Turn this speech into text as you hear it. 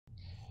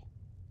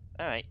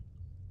Alright.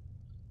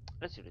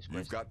 Let's do this quest.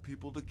 You've got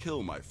people to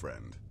kill, my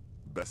friend.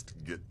 Best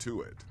get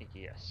to it.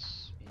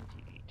 Yes,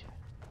 indeed.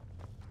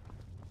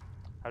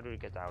 How do we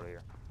get out of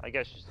here? I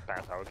guess just the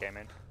path how it came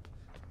in.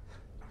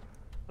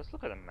 Let's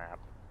look at the map.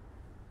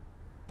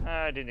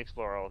 I didn't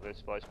explore all of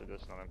this place, but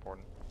that's not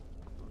important.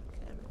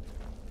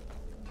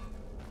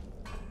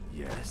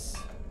 Yes.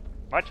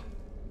 What?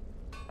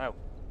 Oh.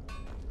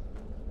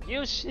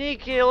 You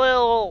sneaky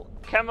little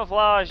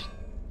camouflage.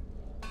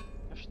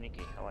 You're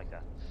sneaky, I like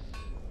that.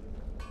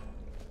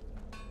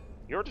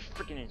 You're just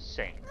freaking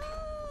insane.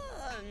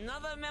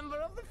 Another member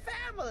of the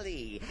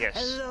family. Yes.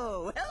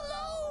 Hello,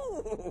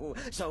 hello.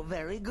 So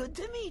very good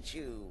to meet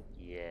you.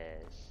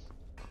 Yes.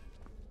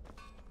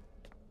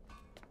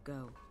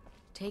 Go.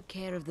 Take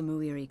care of the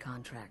Muiri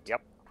contract.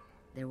 Yep.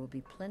 There will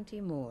be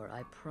plenty more,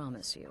 I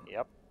promise you.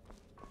 Yep.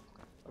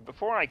 But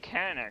before I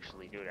can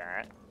actually do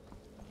that,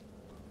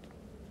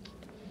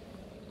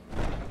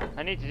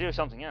 I need to do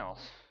something else.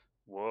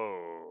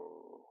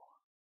 Whoa.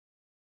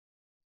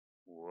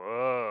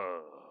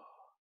 Whoa.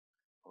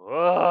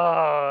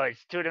 Whoa,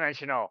 it's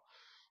two-dimensional.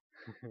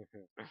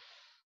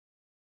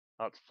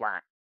 Oh, it's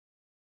flat.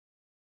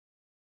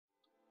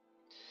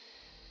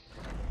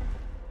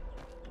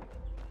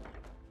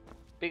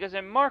 Because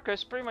in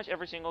Marcus, pretty much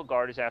every single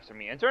guard is after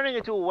me. And turning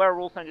into a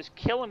werewolf and just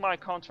killing my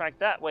contract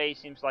that way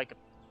seems like a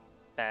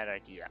bad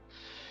idea.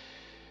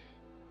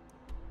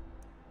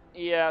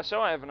 Yeah, so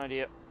I have an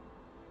idea.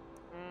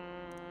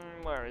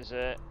 Where is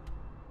it?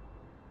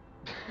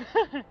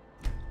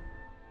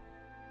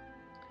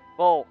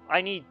 Well,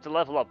 I need to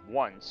level up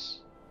once.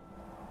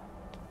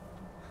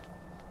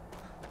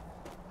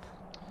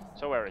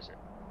 So where is it?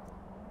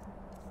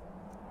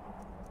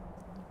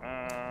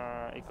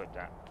 Equip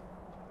that.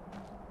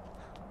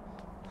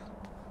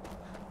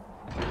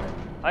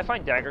 I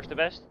find daggers the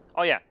best.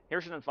 Oh yeah,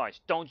 here's an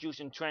advice. Don't use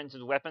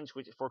enchanted weapons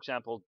which, for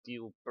example,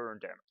 deal burn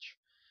damage.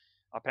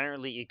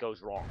 Apparently it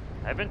goes wrong.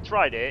 I haven't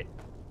tried it,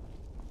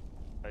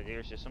 but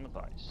here's just some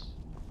advice.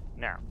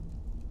 Now,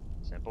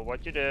 simple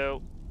what you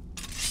do.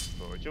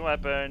 Forward your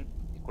weapon.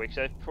 Quick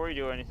save before you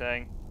do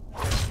anything.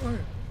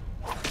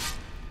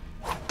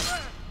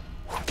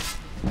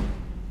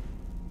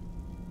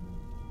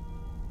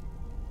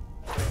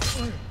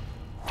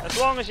 As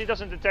long as he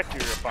doesn't detect you,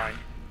 you're fine.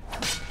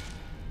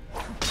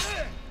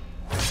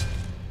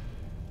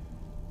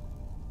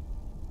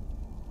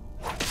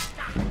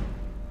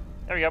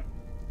 There we go.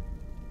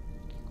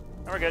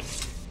 Now we're good.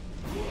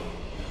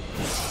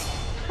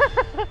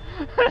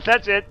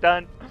 That's it,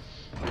 done.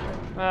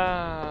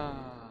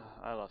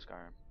 I love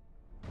Skyrim.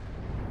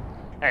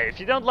 Hey, if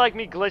you don't like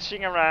me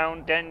glitching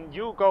around, then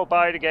you go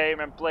buy the game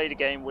and play the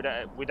game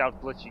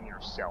without glitching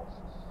yourself.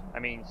 I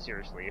mean,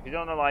 seriously, if you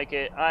don't like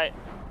it,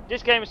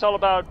 this game is all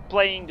about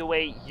playing the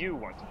way you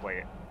want to play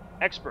it.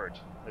 Expert.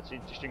 That's an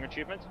interesting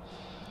achievement.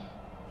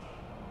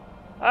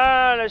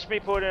 Let me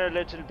put a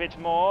little bit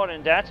more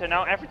in that, and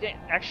now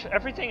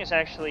everything is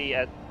actually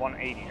at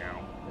 180 now.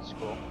 That's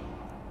cool.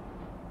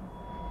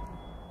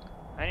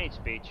 I need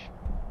speech.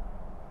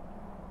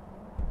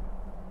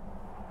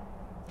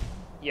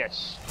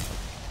 Yes.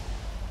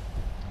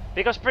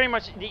 Because pretty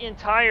much the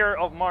entire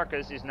of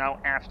Marcus is now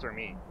after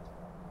me.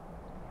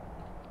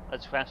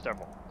 Let's fast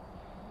travel.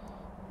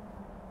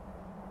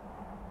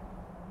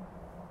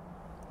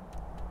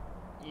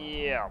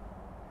 Yeah.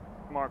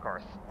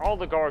 Markarth. All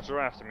the guards are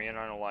after me and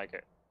I don't like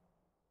it.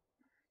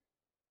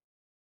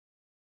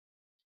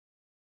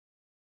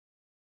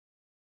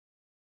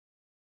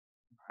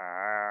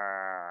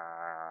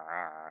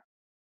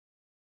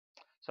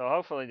 So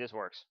hopefully this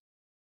works.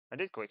 I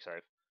did quick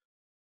save.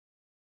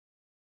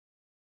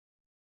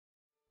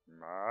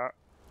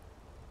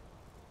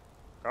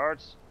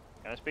 Guards,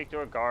 can I speak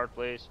to a guard,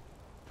 please?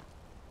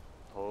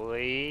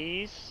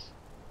 Please?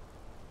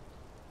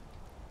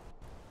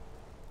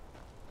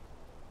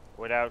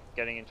 Without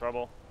getting in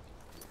trouble.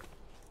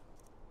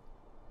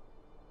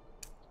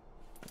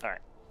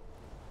 Alright.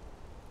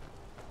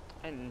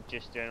 And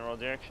just general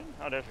direction.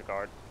 Oh, there's a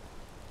guard.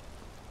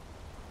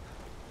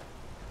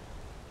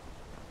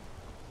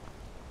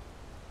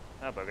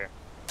 Oh, bugger.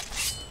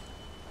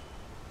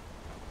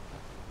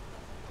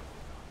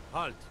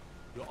 Halt!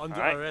 You're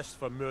under arrest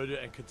for murder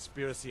and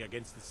conspiracy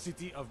against the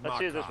city of Markarth. Let's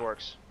see if this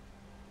works.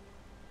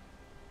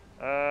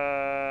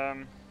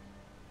 I'm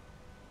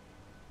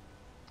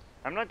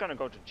not gonna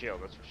go to jail,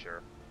 that's for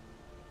sure.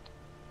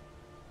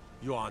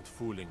 You aren't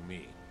fooling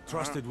me.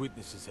 Trusted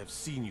witnesses have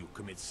seen you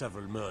commit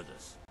several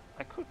murders.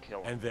 I could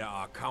kill him. And there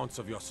are accounts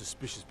of your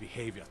suspicious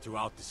behavior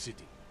throughout the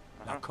city.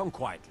 Now come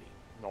quietly.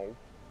 No.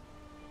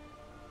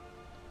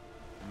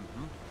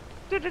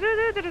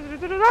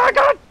 Oh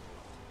God!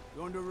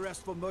 You're under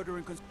arrest for murder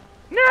and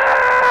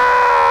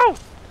No!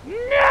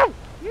 No!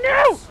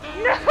 No!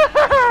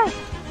 No!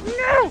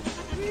 No!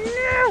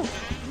 No!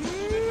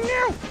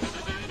 No!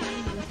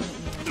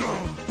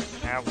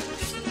 Ow.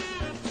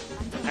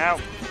 Ow.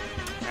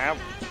 Ow.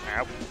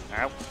 Ow.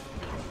 Ow.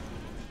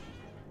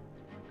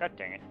 God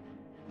dang it.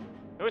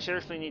 Do I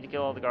seriously need to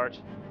kill all the guards?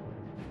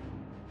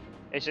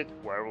 Is it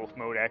werewolf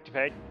mode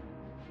activate?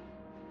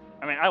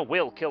 I mean, I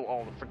will kill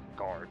all the freaking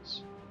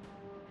guards.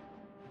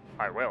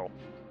 I will.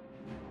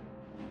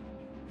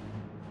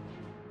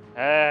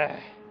 Ah!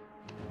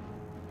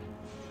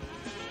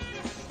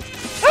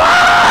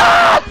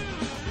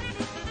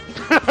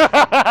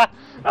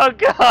 Oh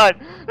god!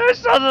 There's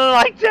something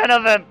like 10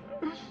 of them!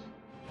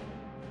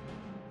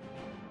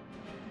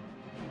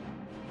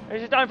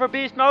 Is it time for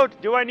beast mode?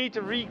 Do I need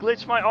to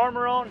re-glitch my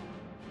armor on?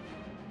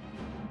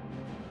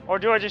 Or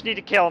do I just need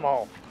to kill them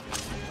all?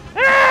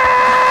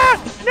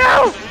 Ah!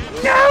 No!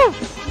 No!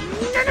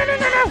 No, no, no,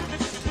 no, no!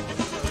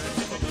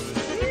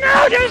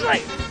 No, there's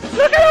like...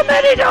 Look at how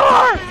many there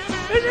are!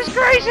 This is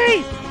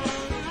crazy!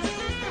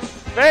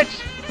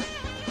 Bitch!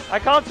 I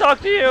can't talk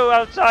to you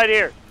outside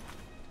here.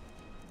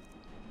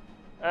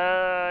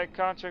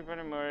 Contract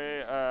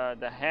anymore.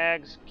 The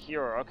Hag's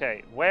Cure.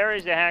 Okay, where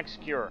is the Hag's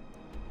Cure?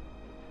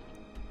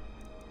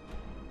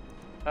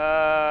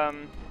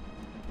 No.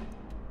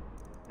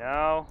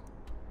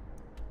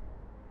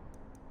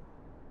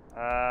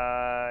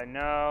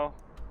 No.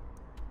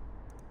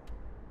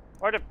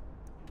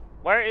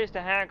 Where is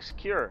the Hag's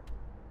Cure?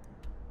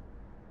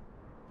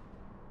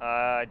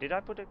 Did I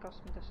put a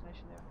custom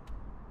destination there?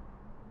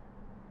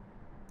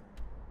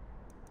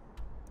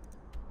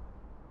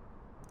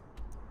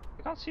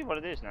 I can't see what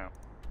it is now.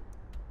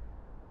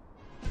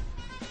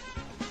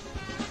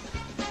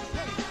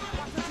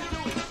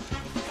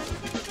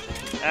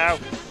 Ow.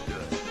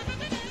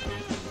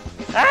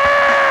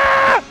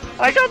 Ah!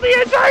 I got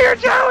the entire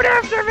town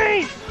after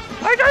me!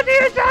 I got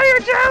the entire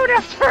town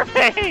after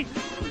me!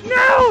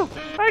 No!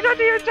 I got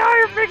the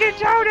entire freaking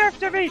town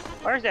after me!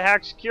 Where's the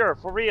Hag's Cure?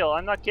 For real,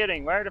 I'm not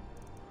kidding. Where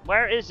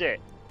is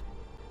it?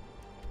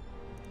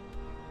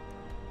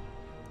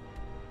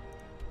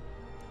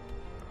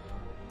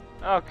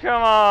 Oh,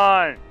 come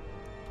on!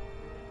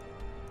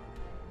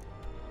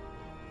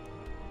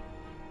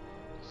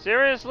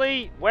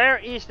 Seriously? Where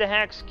is the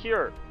Hag's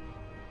Cure?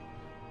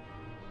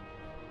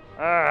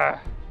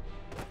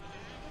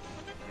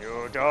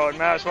 You don't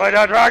mess with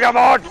the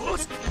Dragonborn!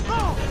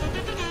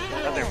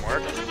 That didn't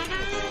work.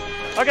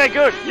 Okay,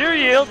 good. You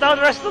yield, now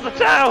the rest of the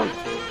town!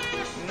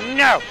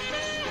 No!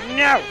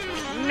 No!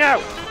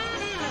 No!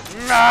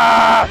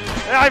 Ah!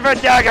 I have a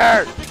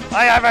dagger!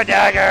 I have a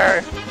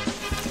dagger!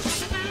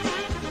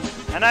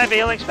 And I have a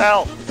healing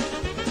spell.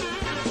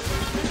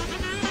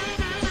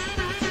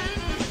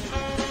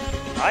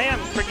 I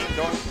am freaking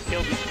going to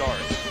kill these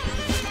guards.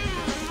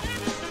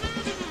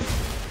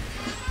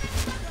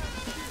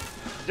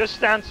 Just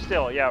stand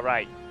still. Yeah,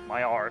 right.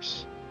 My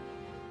arse.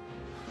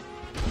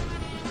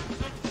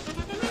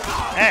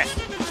 Eh.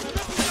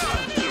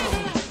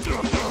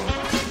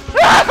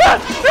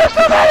 There's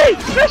so many!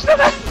 There's so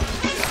many!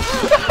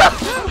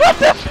 What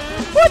the?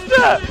 What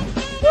the?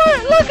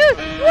 What? Look at!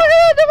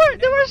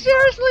 There were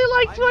seriously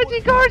like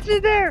 20 cards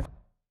in there!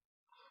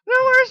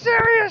 There were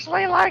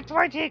seriously like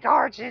 20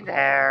 cards in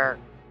there!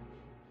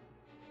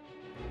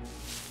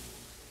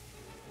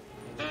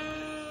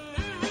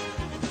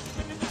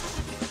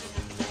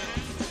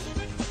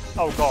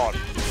 Oh god.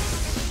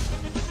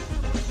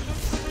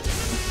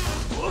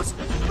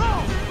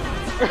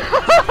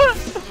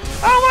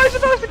 How am I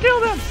supposed to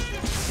kill them?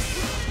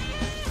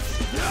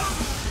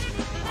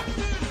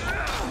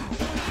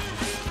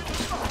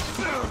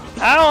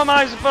 How am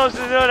I supposed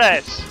to do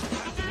this?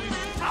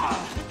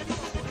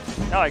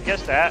 No, I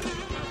guess that.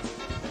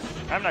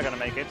 I'm not gonna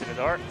make it to the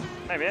door.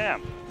 Maybe I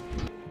am.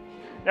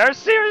 There's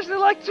seriously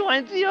like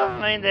 20 of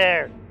them in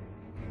there.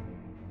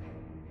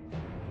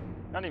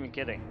 Not even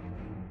kidding.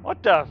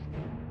 What the?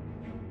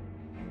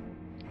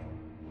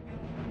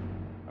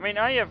 I mean,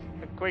 I have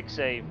a quick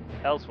save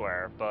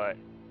elsewhere, but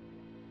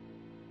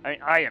I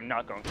mean, I am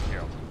not going to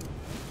kill.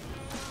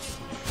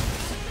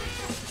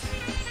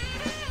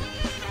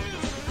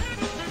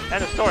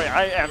 End of story,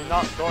 I am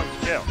not going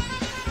to jail.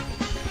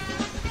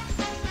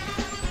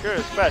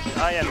 Curious question,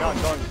 I am not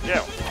going to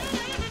jail.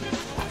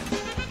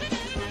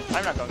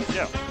 I'm not going to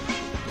jail.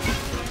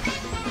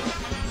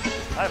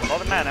 I have a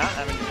lot of mana, and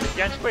I'm going to do it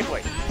again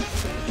quickly.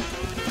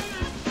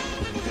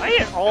 I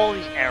hit all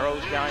these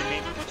arrows behind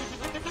me.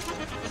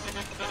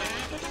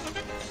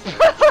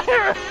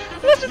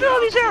 Listen to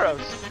all these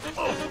arrows!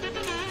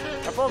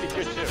 They're probably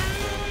good too.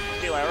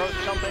 Steel arrows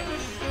or something?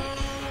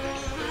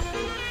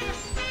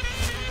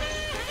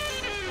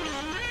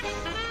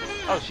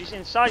 Oh, she's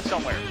inside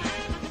somewhere.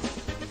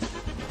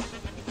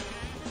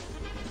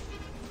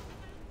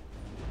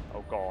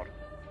 Oh god.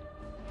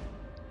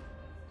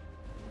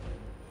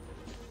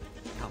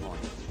 Come on.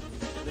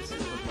 This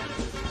is what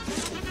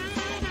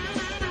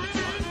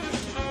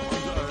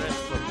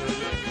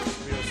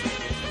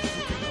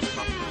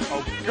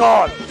Oh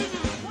god!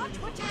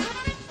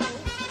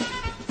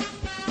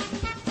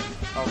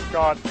 Oh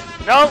god.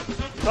 No!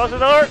 Close the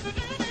door!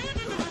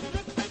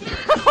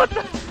 What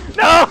the?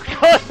 No!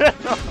 Close the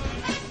door!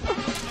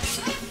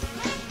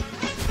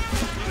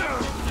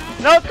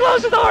 No!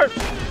 Close the door!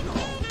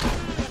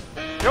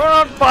 You're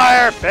on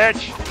fire,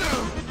 bitch!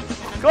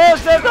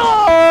 Close the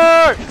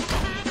door!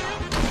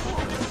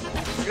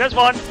 There's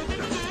one.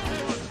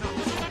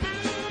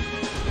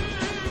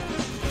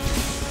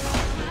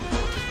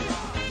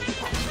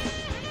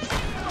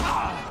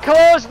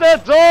 Close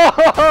the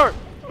door!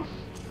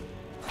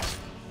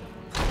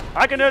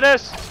 I can do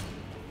this!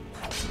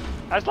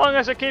 As long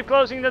as I keep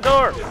closing the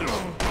door!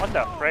 What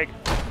the frig?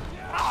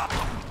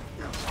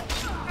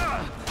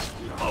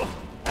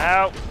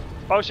 Ow!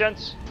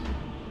 Potions!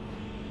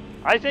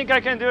 I think I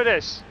can do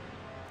this.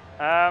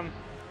 I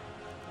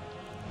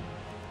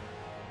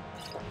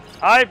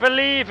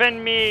believe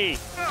in me!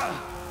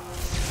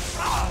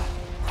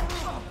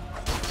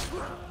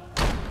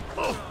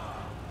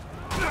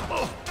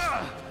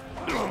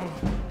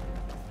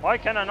 Why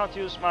can I not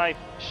use my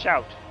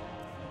shout?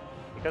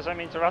 Because I'm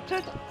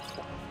interrupted?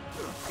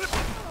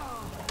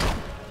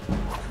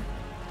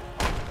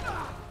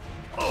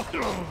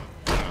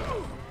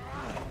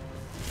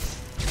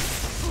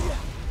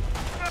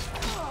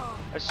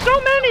 There's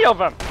so many of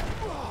them!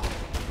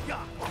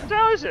 What the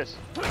hell is this?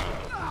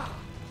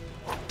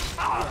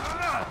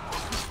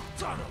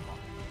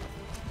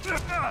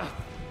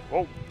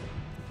 Whoa.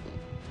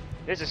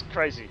 This is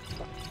crazy.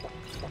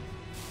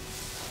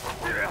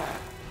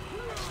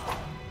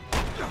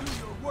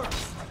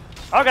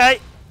 Okay.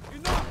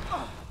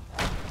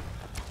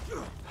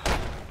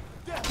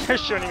 They're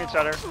shooting each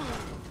other.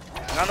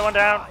 Another one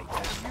down.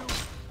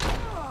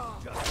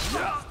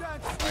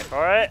 Wait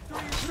for it.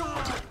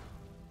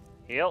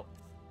 Heal.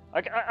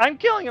 I'm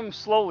killing them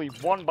slowly,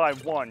 one by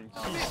one.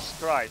 Jesus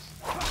Christ.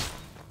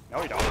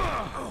 No, you don't.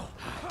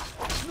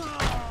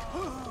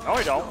 No,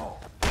 you don't.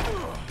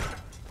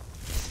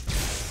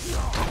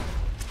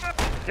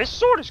 This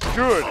sword is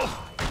good.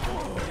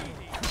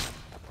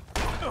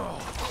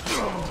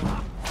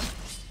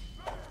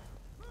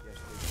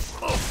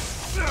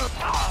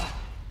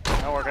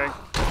 Not working.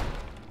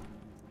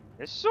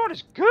 This sword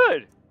is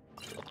good.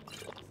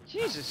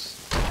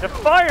 Jesus. The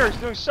fire is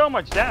doing so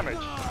much damage.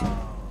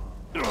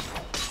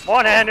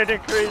 One-handed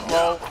increase,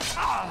 lol.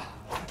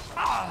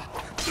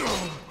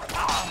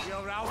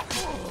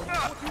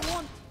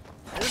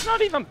 There's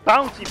not even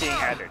bounty being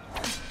added.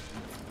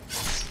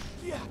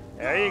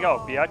 There you go,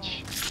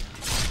 biatch.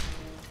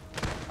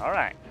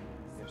 Alright.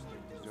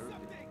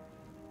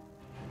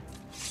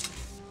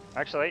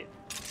 Actually.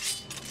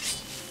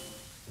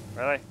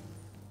 Really?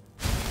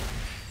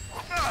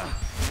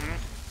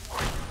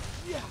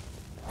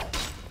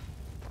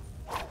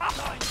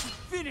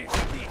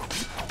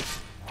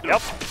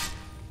 Yep.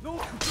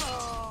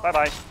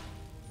 Bye-bye.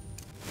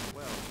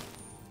 Well,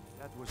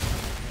 that was...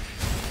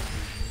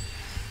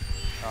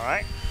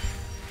 Alright.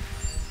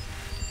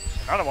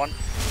 Another one.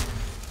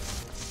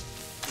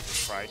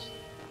 Jesus Christ.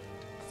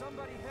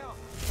 Somebody help!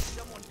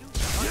 Someone do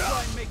something. I'll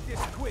try and make this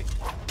quick.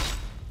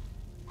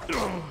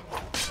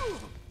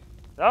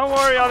 Don't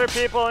worry, other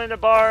people in the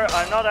bar.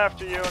 I'm not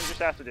after you. I'm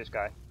just after this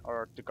guy.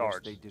 Or the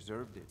guards. They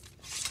deserved it.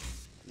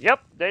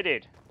 Yep, they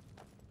did.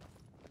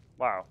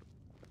 Wow.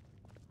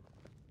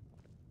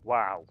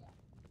 Wow.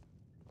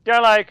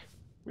 They're like,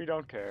 we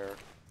don't care.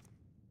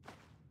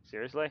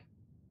 Seriously?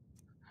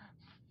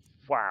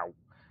 Wow.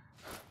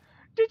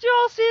 Did you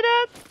all see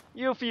that?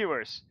 You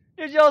viewers.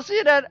 Did you all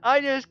see that?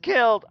 I just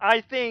killed,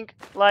 I think,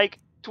 like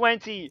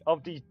 20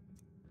 of these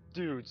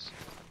dudes.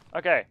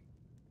 Okay.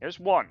 Here's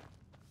one.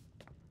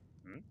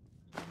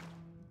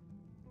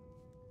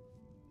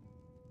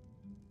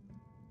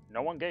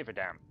 No one gave a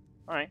damn.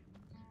 Alright.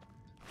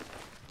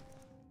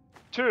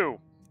 2.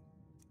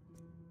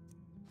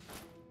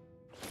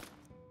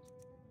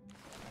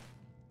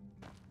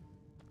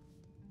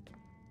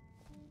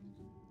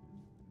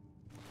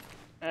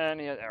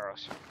 And he has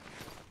arrows.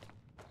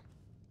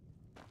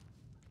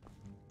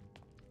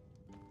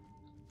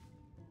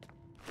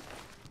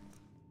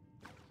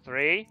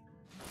 3.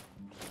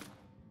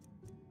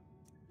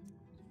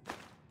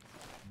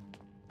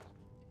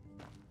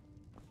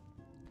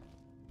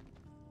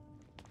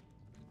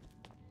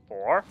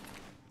 4.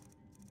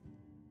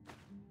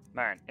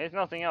 Man, if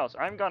nothing else,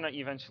 I'm gonna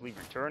eventually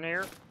return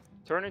here,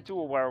 turn into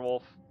a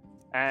werewolf,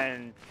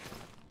 and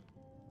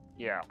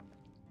yeah,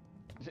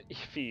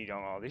 feed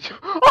on all these.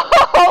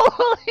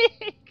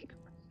 Holy,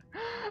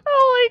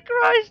 holy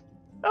Christ!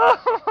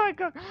 Oh my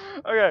God!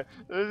 Okay,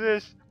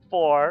 this is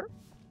 4.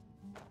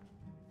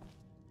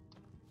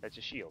 That's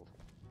a shield.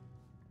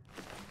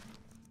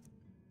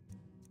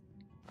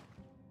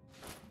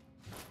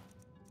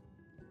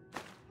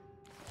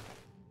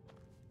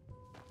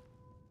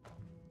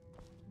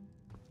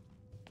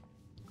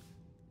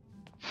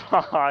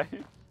 Five.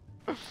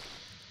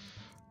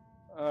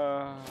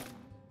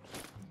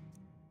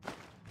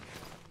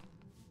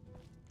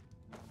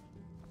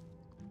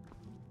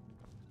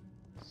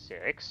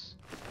 6.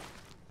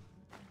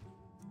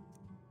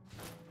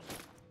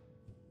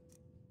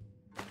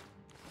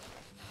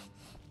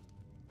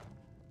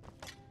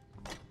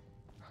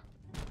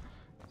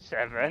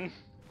 7.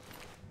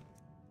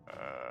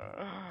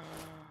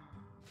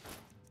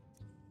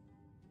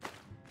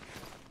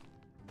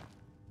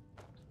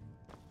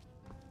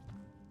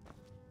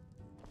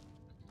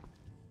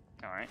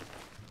 All right.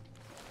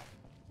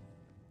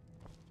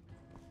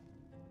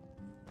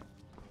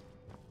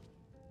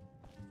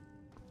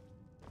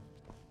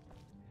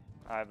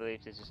 I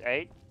believe this is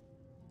 8.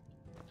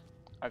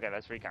 Okay,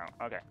 let's recount.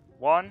 Okay.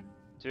 1,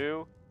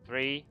 2,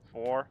 3,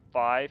 4,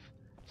 5,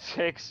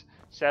 6,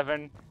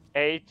 7,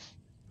 8.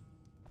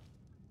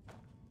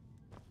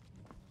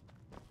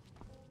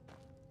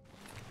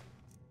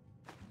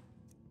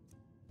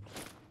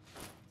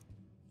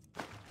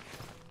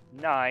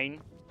 Nine.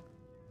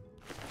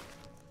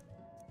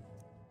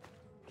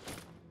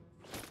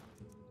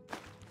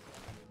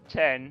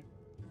 10.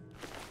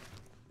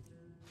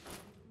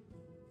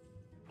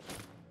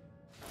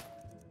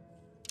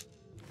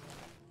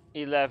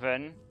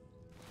 11.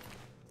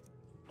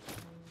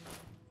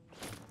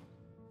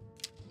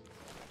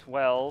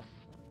 12.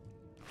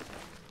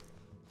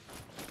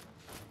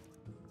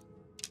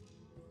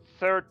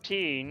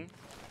 13.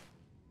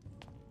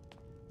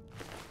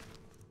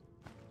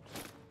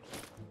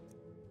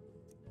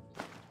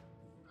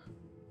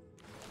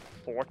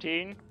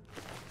 14.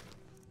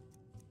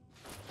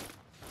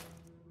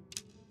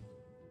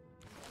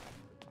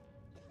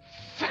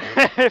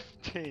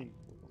 15.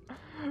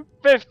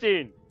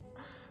 15.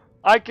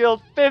 I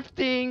killed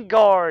 15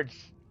 guards.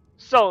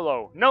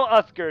 Solo. No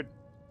Uthgard.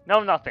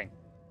 No nothing.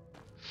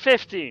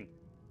 15.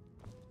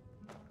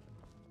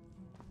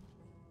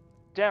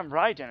 Damn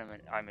right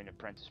I'm in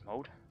apprentice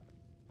mode.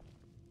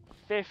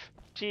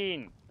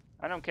 15.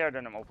 I don't care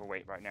that I'm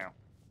overweight right now.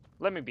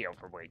 Let me be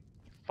overweight.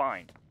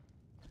 Fine.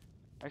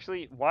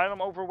 Actually, while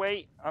I'm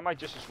overweight, I might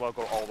just as well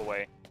go all the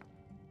way.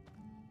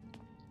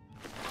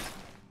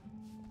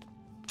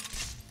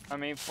 I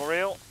mean, for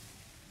real.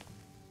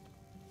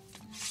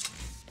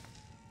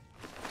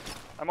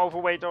 I'm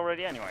overweight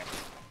already anyway.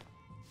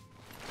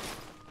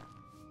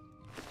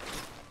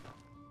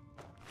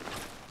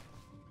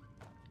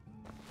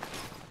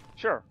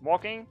 Sure,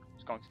 walking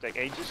is going to take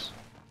ages.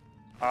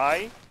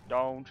 I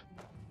don't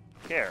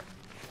care.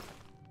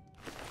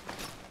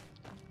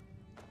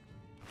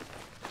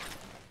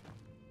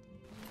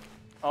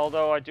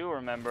 Although I do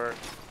remember,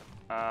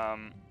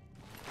 I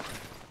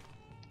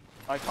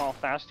can't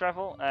fast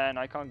travel and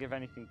I can't give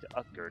anything to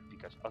Uthgard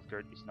because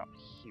Uthgard is not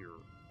here.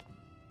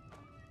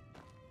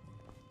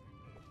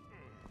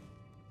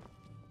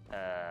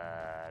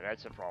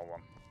 That's a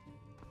problem.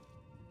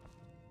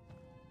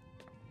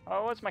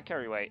 Oh, what's my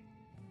carry weight?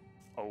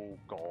 Oh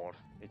god,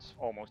 it's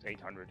almost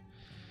 800.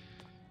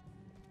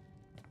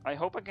 I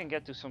hope I can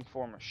get to some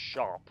form of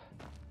shop.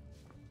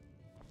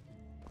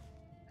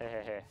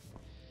 Hehehe.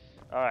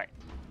 Alright.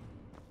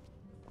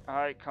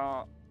 I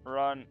can't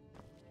run.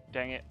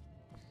 Dang it.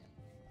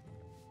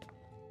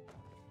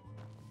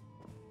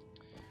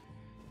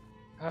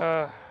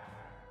 Oh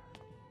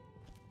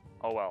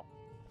well.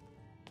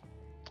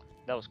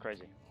 That was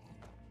crazy.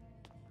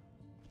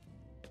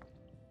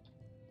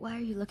 Why are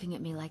you looking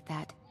at me like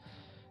that?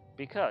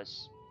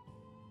 Because.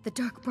 The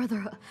Dark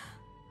Brother.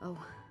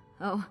 Oh,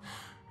 my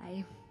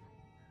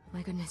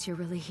goodness, you're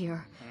really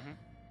here. Mm-hmm.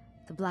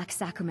 The Black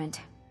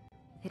Sacrament.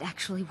 It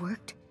actually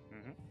worked?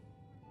 Mm-hmm.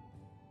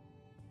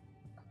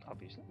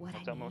 Obviously.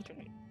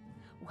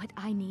 What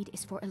I need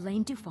is for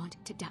Elaine Dufont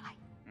to die.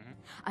 Mm-hmm.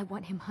 I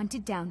want him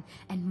hunted down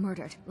and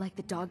murdered like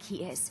the dog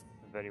he is.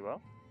 Very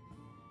well.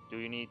 Do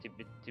you need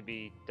to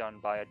be done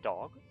by a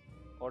dog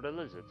or a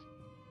lizard?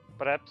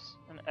 Perhaps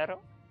an arrow?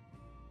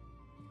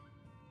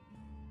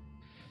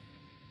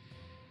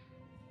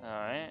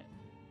 Alright.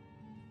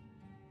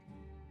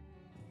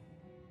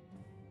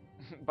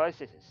 By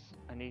cities.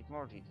 I need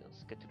more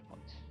details. Get to the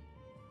point.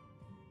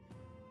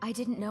 I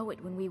didn't know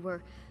it when we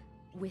were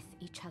with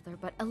each other,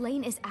 but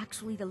Elaine is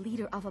actually the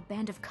leader of a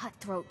band of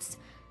cutthroats.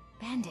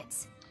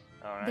 Bandits.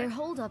 Alright. They're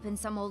holed up in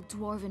some old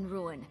dwarven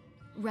ruin.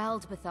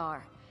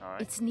 Raldbathar.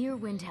 Alright. It's near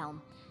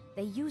Windhelm.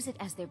 They use it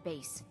as their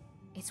base.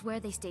 It's where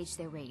they stage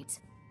their raids.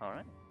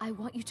 Alright. I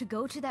want you to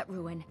go to that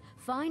ruin,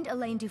 find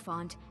Elaine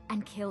Dufont,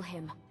 and kill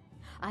him.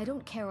 I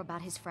don't care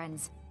about his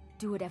friends.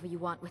 Do whatever you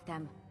want with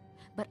them.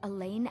 But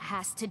Elaine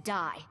has to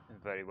die.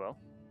 Very well.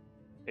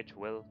 It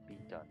will be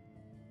done.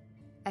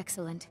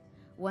 Excellent.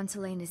 Once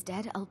Elaine is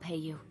dead, I'll pay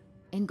you.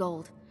 In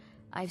gold.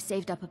 I've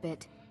saved up a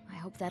bit. I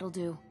hope that'll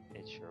do.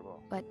 It sure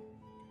will. But,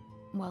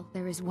 well,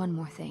 there is one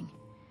more thing.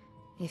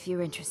 If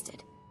you're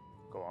interested.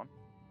 Go on.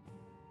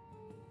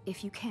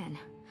 If you can,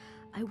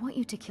 I want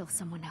you to kill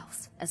someone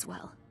else as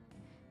well.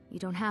 You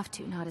don't have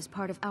to, not as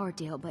part of our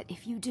deal, but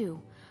if you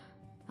do,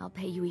 I'll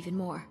pay you even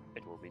more.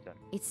 It will be done.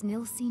 It's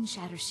Nilsine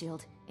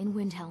Shattershield in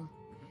Windhelm.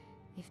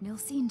 If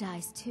Nilsine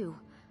dies too,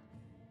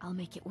 I'll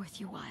make it worth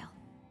your while.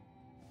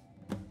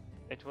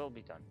 It will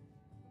be done.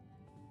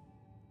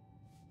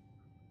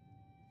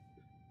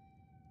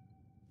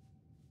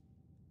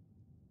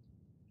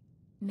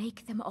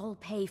 Make them all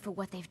pay for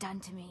what they've done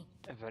to me.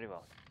 Very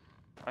well.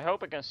 I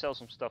hope I can sell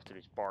some stuff to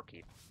this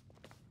barkeep.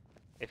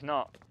 If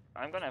not,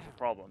 I'm gonna have a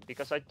problem,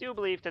 because I do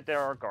believe that there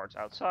are guards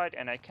outside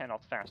and I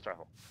cannot fast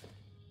travel.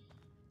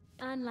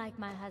 Unlike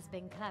my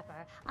husband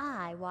Clever,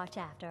 I watch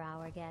after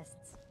our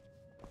guests.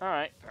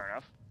 Alright, fair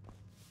enough.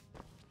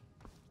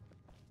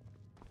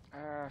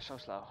 So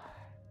slow.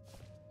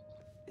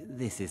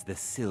 This is the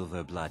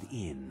Silver Blood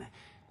Inn.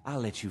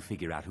 I'll let you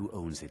figure out who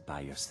owns it by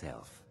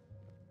yourself.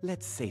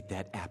 Let's sate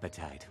that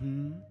appetite,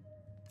 hmm?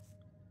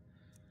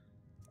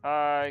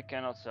 I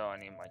cannot sell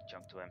any of my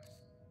junk to him.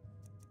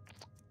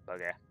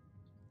 Okay.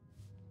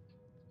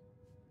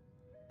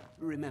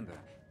 Remember,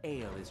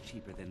 ale is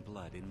cheaper than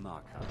blood in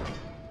Markham.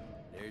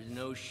 There's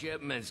no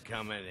shipments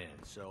coming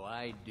in, so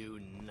I do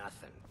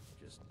nothing.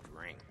 Just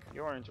drink.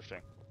 You are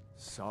interesting.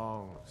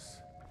 Songs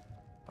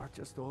are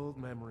just old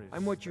memories.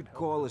 I'm what you'd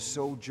call a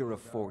soldier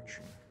of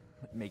fortune.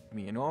 Make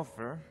me an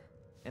offer,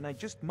 and I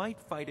just might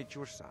fight at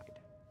your side.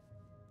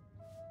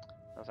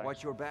 No, thanks.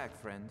 Watch your back,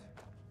 friend.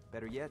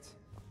 Better yet,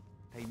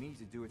 pay me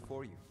to do it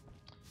for you.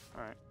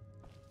 Alright.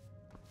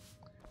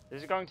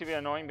 This is going to be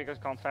annoying because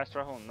I can't fast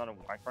travel and not a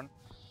wyvern.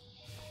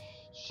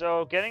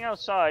 So getting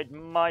outside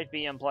might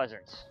be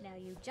unpleasant. Now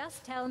you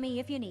just tell me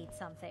if you need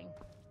something.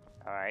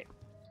 Alright.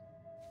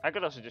 I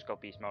could also just go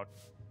beast mode.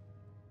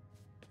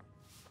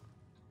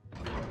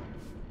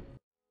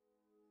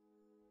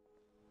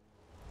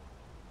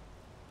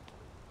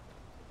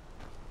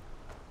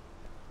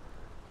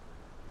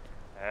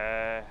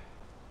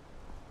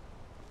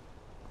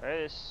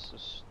 There is a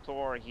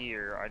store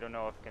here. I don't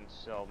know if I can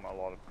sell a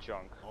lot of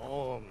junk.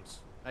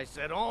 Holmes. I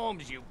said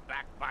Holmes, you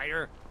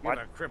backbiter. What?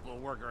 Give a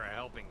crippled worker a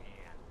helping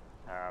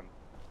hand.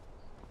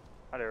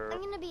 Hello.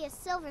 I'm gonna be a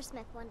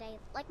silversmith one day,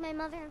 like my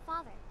mother and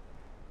father.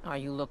 Are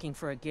you looking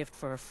for a gift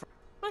for a friend?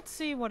 Let's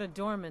see what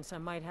adornments I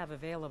might have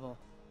available.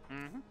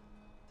 Mm-hmm.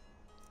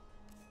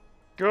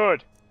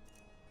 Good.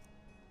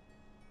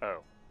 Oh.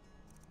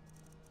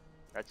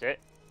 That's it?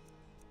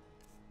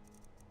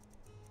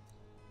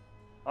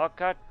 Oh,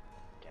 God.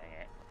 Dang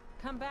it.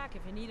 Come back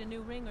if you need a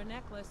new ring or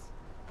necklace.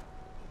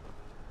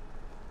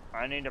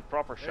 I need a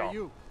proper shop. Hey,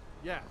 you.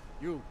 Yeah,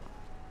 you.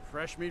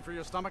 Fresh meat for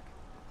your stomach?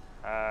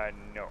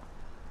 No.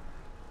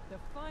 The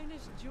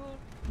finest jewel.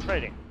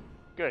 Trading.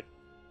 Good.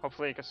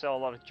 Hopefully I can sell a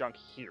lot of junk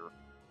here.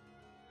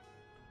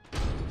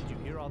 Did you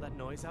hear all that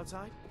noise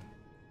outside?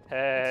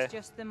 It's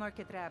just the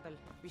market rabble.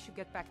 We should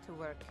get back to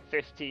work.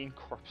 15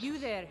 corpses. You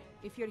there,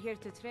 if you're here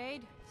to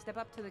trade, step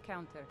up to the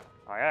counter.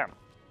 I am.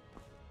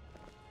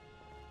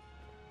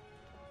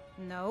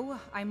 No,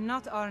 I'm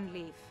not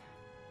Arnleaf.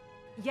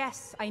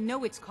 Yes, I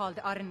know it's called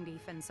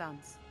Arnleaf and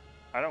Sons.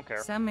 I don't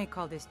care. Some may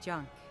call this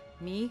junk.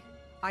 Me,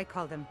 I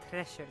call them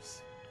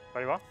treasures.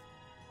 Wait, what?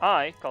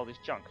 I call this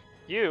junk.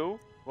 You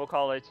will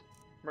call it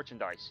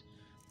merchandise.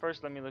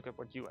 First, let me look at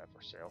what you have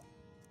for sale.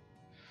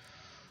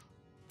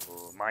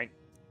 Ooh, mine.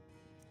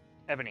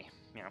 Ebony,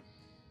 you know.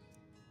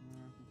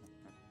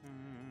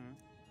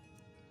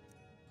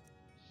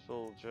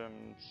 Soul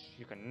gems.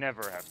 You can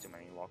never have too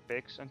many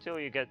lockpicks until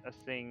you get a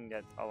thing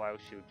that allows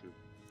you to.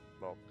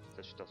 Well,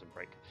 this doesn't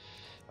break.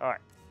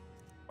 Alright.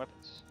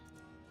 Weapons.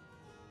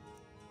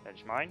 That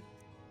is mine.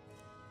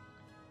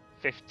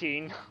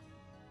 15.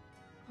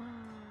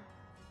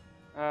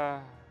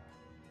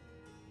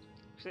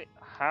 See,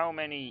 how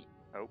many.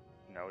 Oh,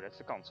 no, that's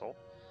the console.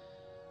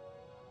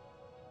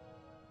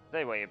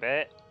 They weigh a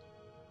bit.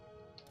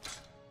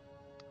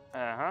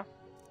 Uh-huh.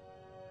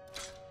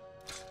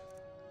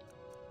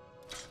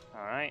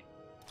 Alright.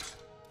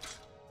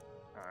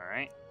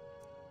 Alright.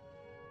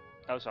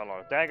 Those are a lot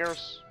of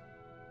daggers.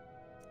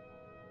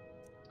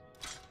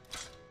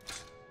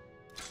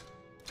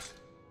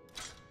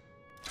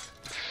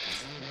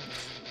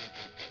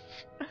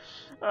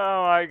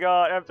 Oh my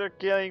god, after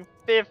killing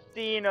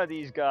 15 of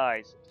these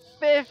guys.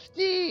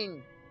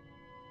 15!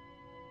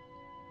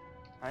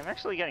 I'm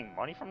actually getting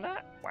money from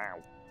that?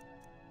 Wow.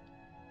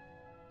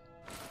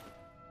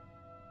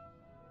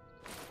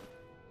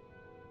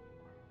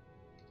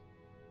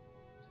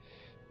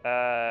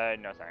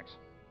 No thanks.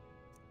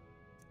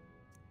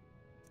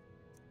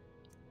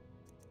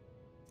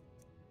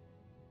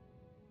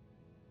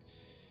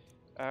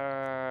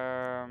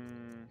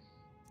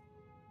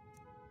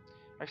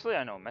 Actually,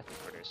 I know a method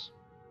for this.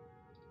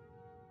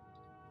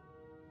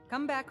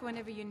 Come back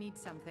whenever you need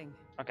something.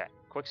 Okay,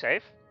 quick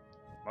save.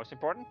 Most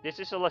important. This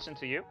is a lesson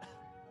to you.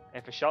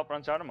 If a shop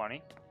runs out of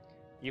money,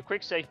 you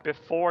quick save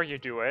before you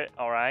do it,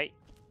 alright?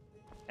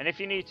 And if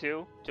you need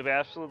to be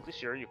absolutely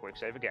sure, you quick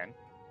save again.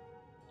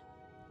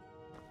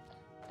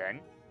 Then,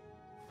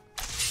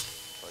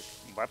 put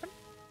weapon,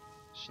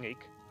 sneak.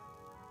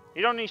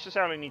 You don't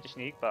necessarily need to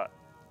sneak, but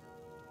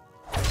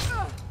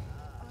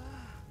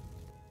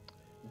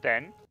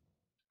then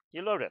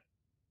you load it.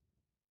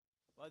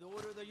 By the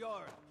order of the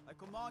Jarl, I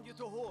command you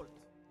to halt.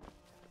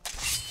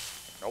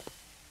 Nope.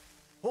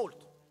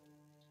 Halt!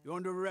 You're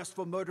under arrest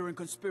for murder and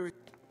conspiracy.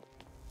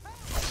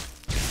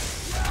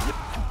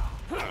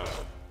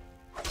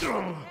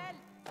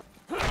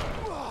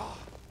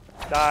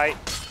 Die.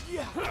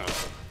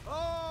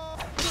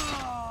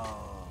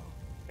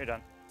 You're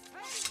done.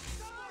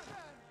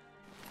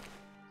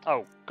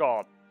 Oh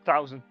god,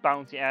 1,000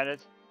 bounty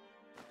added.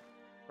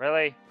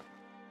 Really?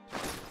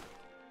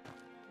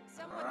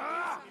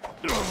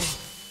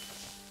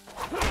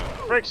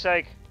 Frick's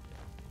sake.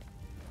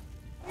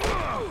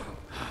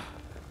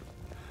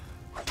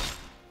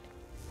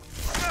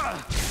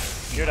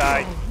 You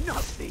died.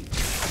 Nothing.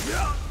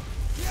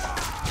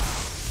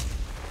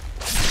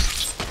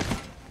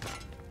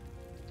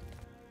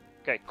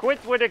 Okay,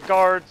 quit with the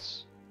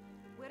guards.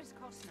 Where's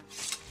Cosna?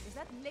 Is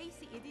that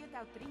lazy idiot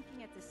out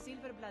drinking at the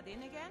Silver Blood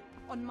Inn again?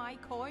 On my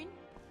coin?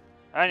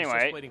 He's Anyway.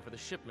 just waiting for the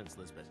shipments,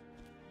 Lisbeth.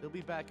 They'll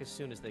be back as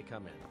soon as they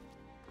come in.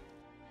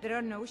 There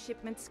are no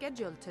shipments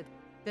scheduled to...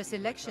 The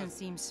selection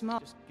seems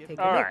small. Take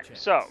a Alright, look.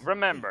 so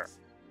remember,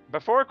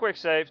 before quick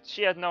save,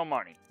 she had no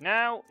money.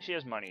 Now she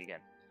has money again.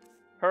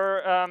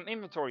 Her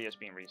inventory has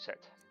been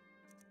reset.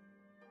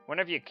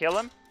 Whenever you kill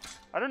him,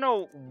 I don't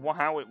know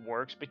how it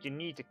works, but you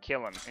need to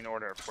kill him in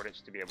order for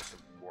this to be able to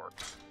work.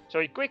 So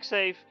you quick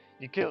save,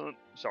 you kill him.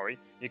 Sorry,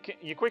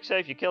 you quick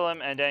save, you kill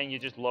him, and then you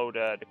just load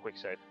the quick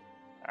save.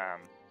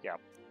 Yeah,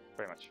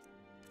 pretty much.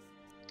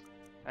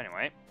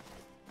 Anyway.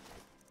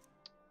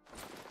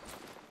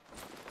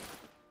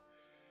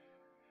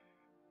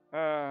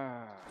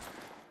 Alright.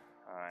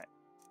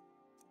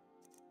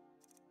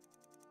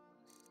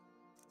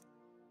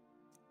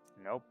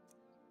 Nope.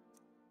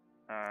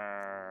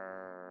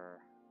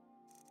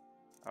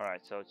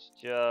 Alright, so it's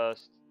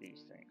just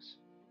these things.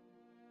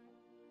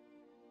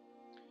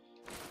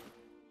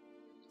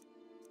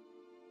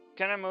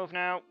 Can I move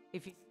now?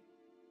 If you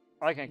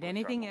I can. need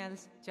anything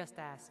else, just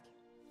ask.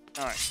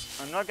 Alright,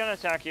 I'm not gonna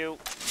attack you.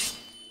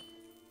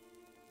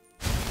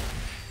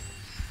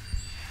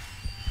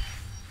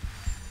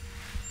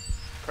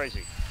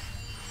 Crazy.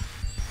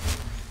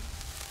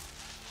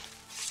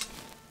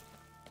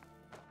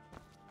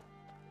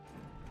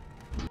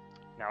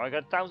 Now I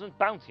got 1,000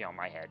 bounty on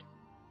my head.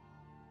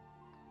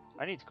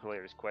 I need to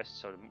clear this quest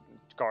so the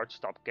guards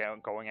stop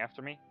going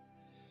after me.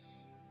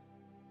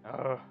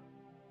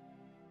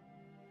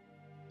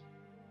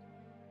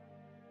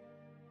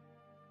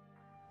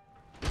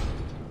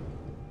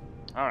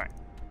 Alright.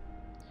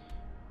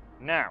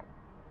 Now.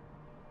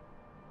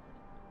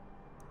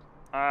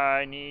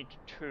 I need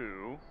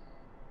to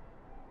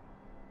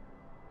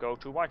go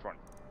to Whiterun.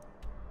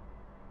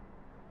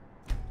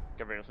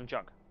 Get rid of some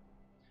junk.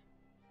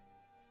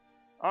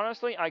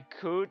 Honestly, I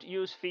could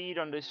use feed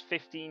on this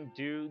 15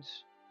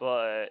 dudes,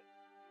 but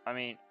I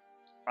mean,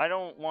 I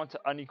don't want to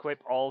unequip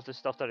all of the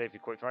stuff that I've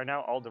equipped right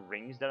now, all the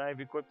rings that I've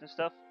equipped and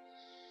stuff.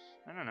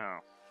 I don't know.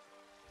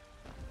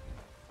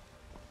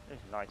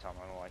 It's nighttime,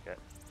 I don't like it.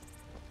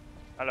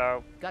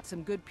 Hello. Got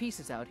some good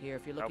pieces out here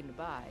if you're looking to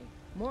buy.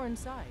 More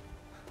inside.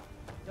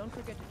 Don't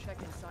forget to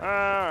check inside.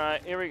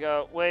 Alright, here we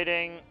go.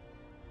 Waiting.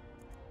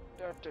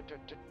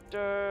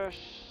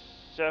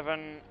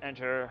 7,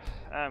 enter,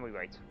 and we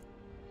wait.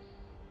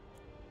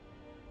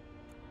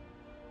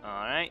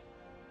 Alright.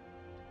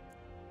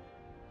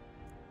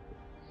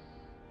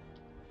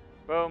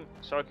 Boom,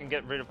 so I can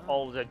get rid of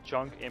all the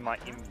junk in my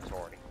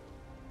inventory.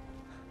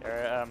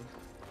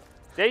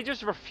 They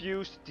just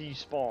refuse to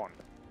despawn.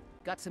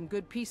 Got some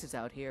good pieces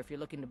out here if you're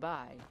looking to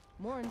buy.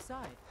 More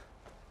inside.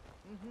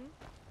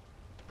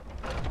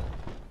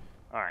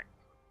 Alright.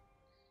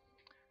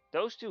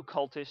 Those two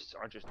cultists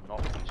are just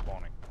not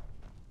respawning.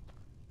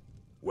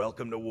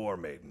 Welcome to War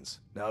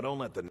Maidens. Now don't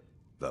let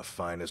the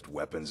finest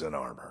weapons and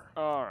armor.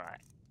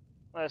 Alright.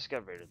 Let's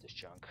get rid of this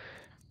junk.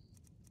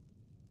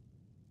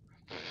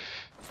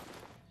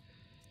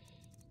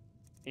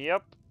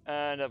 Yep,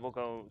 and that will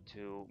go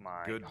to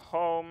my Good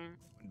home.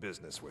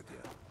 Business with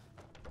you.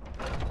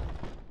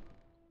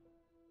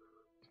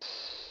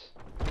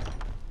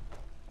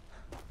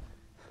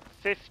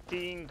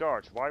 15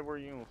 guards. Why were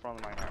you in front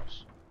of my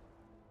house?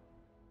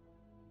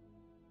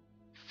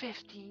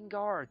 15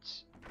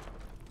 guards.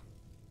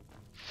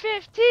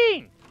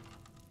 15!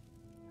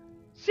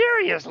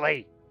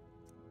 Seriously?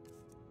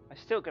 I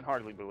still can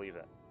hardly believe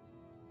it.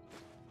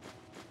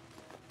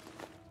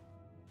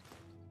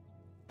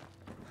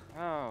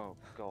 Oh,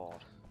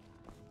 God.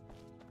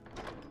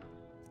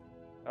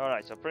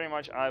 Alright, so pretty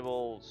much I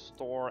will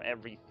store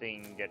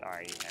everything that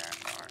I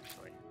have,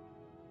 actually.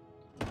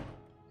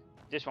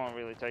 This won't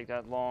really take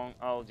that long.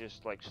 I'll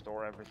just, like,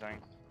 store everything.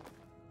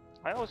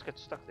 I always get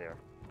stuck there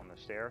on the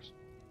stairs.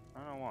 I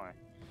don't know why.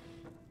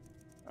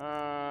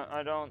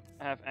 I don't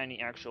have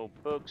any actual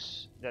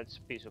books. That's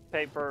a piece of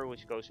paper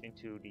which goes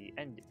into the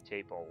end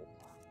table.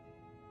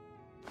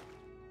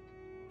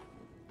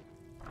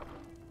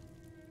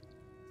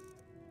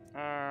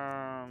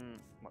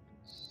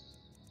 Weapons.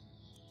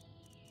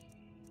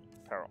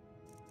 Apparel.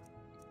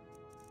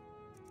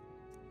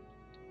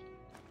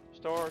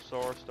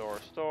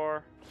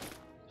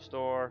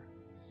 Store.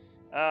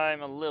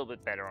 I'm a little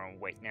bit better on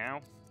weight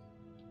now.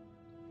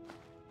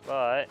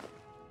 But...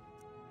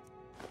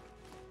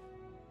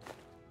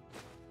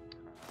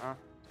 Uh-huh.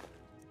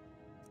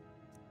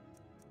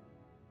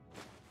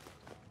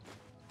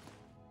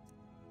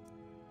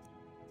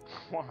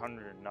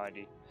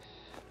 $190.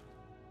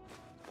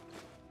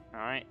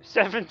 Alright.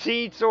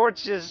 17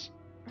 torches!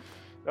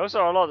 Those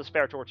are a lot of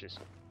spare torches.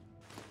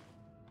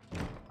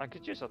 I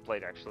could use that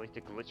plate actually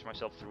to glitch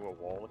myself through a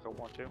wall if I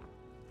want to.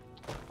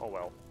 Oh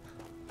well.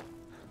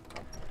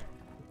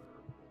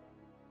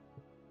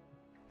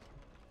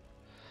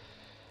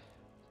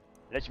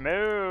 Let's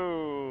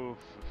move!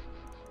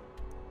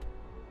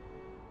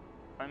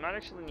 I might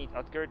actually need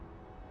Utgard.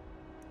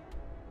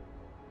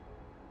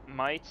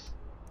 Might.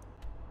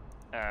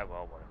 Well,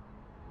 whatever.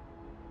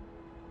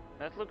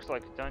 That looks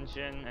like a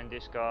dungeon, and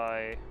this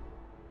guy...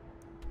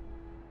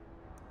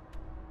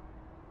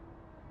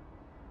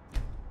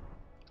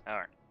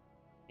 Alright.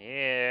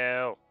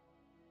 Ew.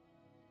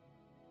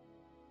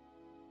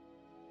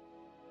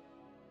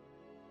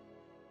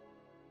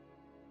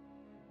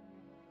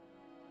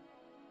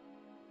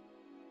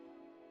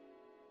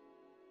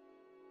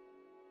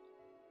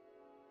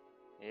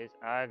 It's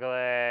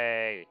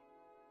ugly.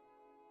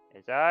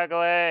 It's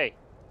ugly.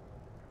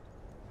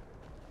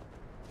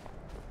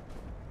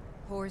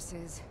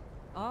 Horses.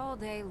 All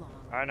day long.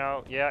 I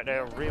know. Yeah,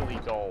 they're really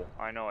dull.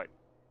 I know it.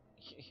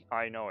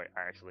 I know it.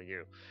 I actually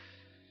do.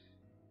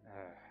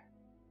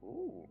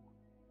 Ooh.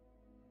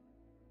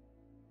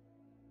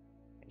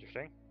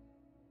 Interesting.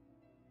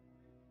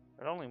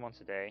 But only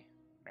once a day.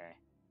 Meh.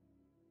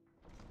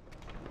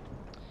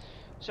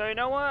 So you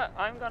know what?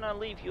 I'm gonna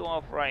leave you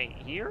off right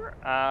here.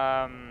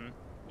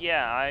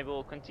 Yeah, I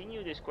will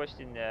continue this quest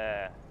in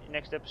the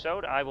next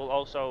episode. I will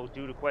also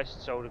do the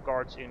quest so the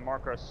guards in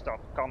Markarth stop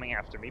coming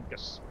after me,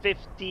 because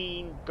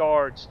 15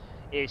 guards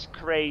is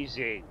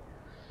crazy.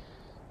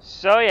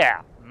 So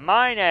yeah,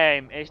 my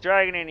name is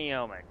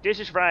dragoninahuman.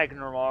 This is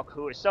Ragnarok,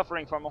 who is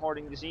suffering from a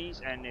hoarding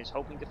disease and is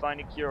hoping to find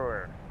a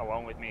cure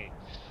along with me.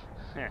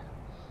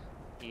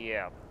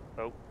 Yeah.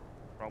 Oh,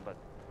 wrong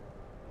button.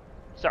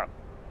 So,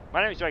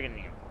 my name is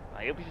dragoninahuman.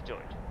 I hope you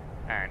enjoyed,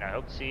 and I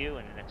hope to see you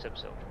in the next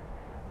episode.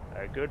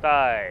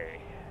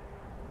 Goodbye.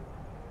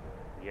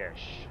 Yes.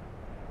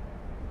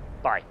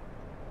 Bye.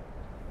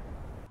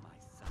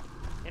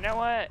 You know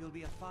what? You'll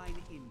be a fine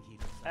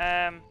innkeeper.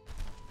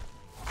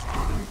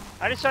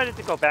 I decided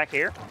to go back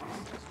here.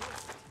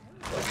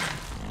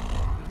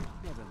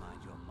 Never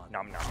mind your mother.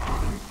 Nom nom.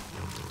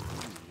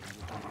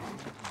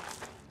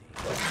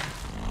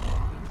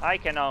 I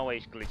can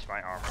always glitch my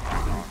armor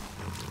back on.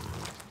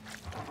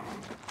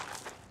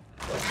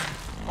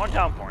 One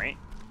down point.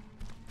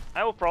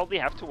 I will probably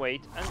have to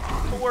wait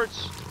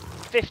towards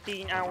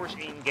 15 hours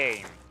in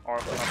game, or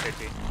not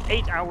 15,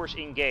 8 hours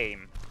in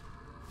game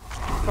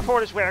before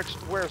this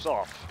wears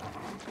off.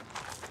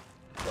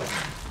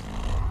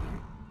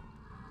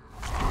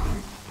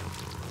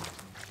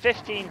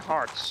 $15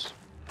 hearts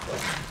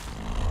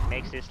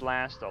makes this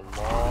last a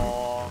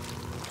long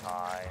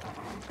time.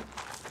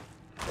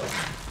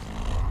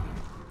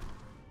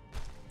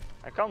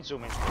 I can't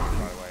zoom in further,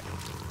 by the way.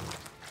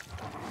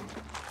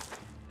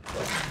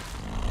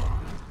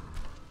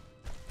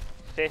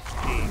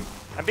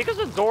 $15. And because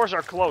the doors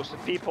are closed, the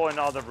people in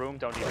the other room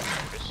don't even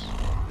notice.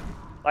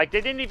 Like,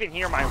 they didn't even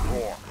hear my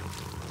roar.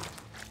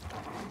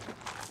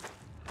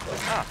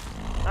 Ah,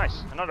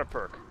 nice. Another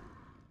perk.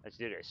 Let's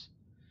do this.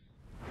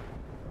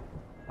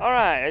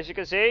 Alright, as you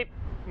can see,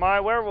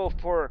 my werewolf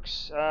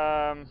perks.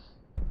 Alright,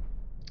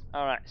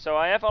 so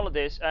I have all of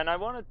this, and I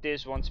wanted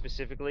this one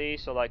specifically,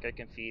 so like I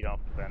can feed off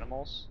of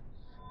animals.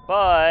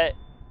 But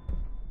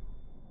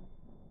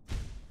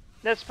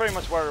that's pretty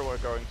much where we're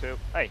going to.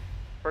 Hey,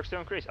 perks to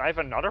increase. I have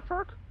another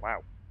perk?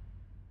 Wow.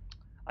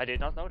 I did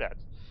not know that.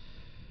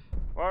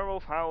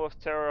 Werewolf Howl of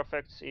Terror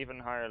affects even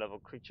higher level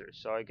creatures,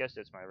 so I guess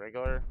that's my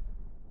regular.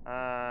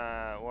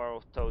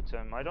 Werewolf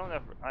Totem. I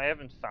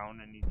haven't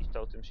found any of these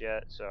totems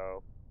yet,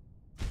 so.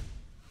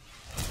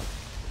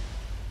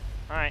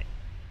 Alright.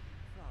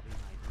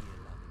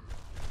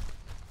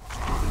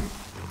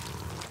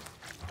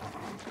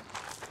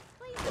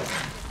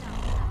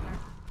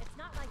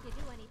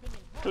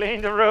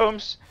 Clean the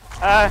rooms.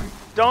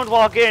 Don't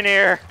walk in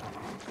here.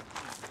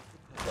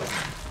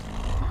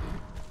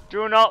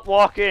 Do not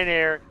walk in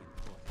here.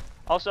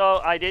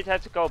 Also, I did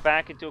have to go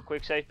back into a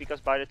quick save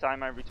because by the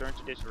time I returned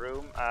to this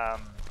room,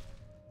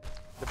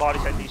 the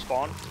bodies had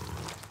despawned.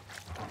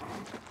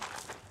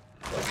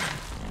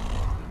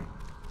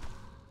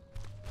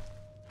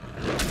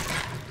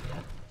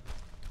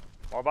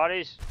 More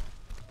bodies.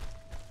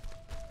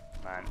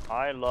 Man,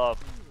 I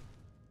love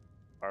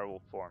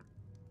werewolf form.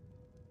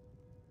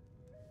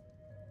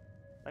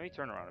 Let me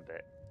turn around a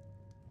bit.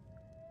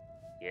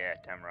 Yeah,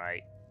 damn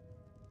right.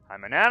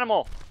 I'm an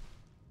animal!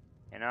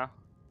 You know?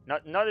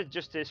 Not in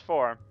just this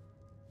form,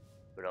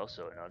 but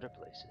also in other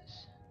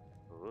places.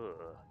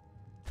 Ooh.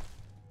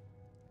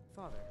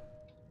 Father,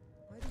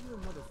 why do you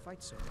and Mother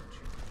fight so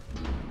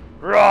much?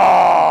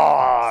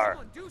 Roar!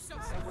 Someone do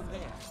something!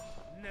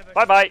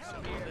 Bye-bye!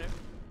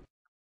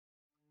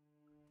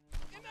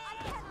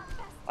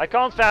 I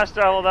can't fast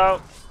travel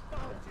though.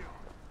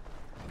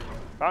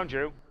 Found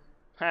you.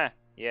 Huh.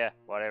 Yeah,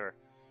 whatever.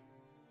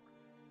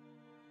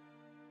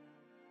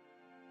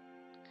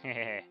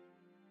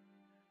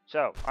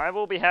 So, I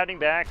will be heading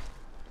back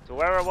to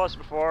where I was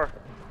before.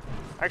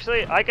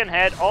 Actually, I can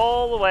head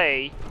all the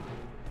way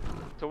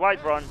to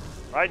Whiterun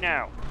right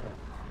now.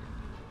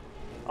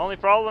 Only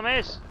problem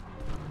is,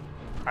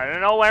 I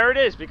don't know where it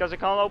is because I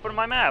can't open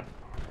my map.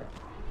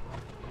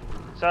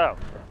 So,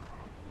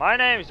 my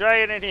name is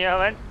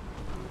dragoninahuman,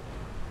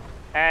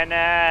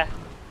 and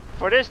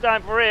for this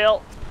time for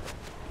real,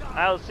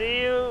 I'll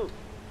see you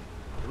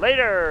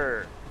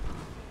later.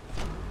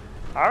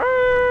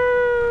 Arrgh!